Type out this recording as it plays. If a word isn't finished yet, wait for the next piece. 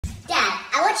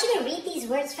want you to read these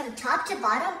words from top to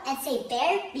bottom and say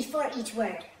bear before each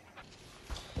word.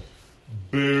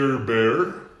 Bear,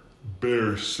 bear,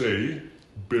 bear say,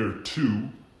 bear two,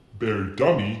 bear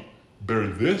dummy, bear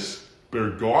this, bear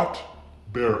got,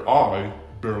 bear I,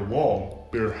 bear long,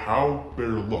 bear how, bear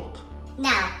look.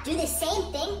 Now, do the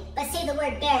same thing, but say the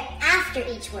word bear after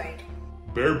each word.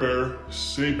 Bear, bear,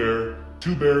 say bear,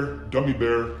 two bear, dummy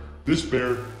bear, this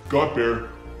bear, got bear,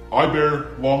 I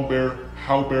bear, long bear,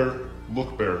 how bear,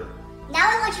 look bear. Now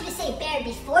I want you to say bear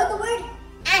before the word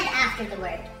and after the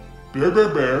word. Bear,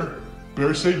 bear, bear,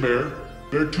 bear say bear,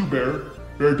 bear two bear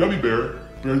dummy bear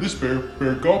this bear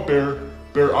got bear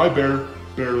I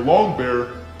bear long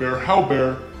bear how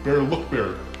bear look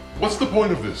bear. What's the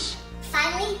point of this?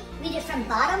 Finally, read it from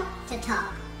bottom to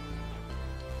top.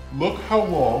 Look how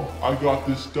long I got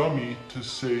this dummy to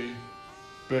say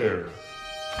bear.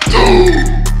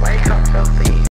 Wake up, filthy.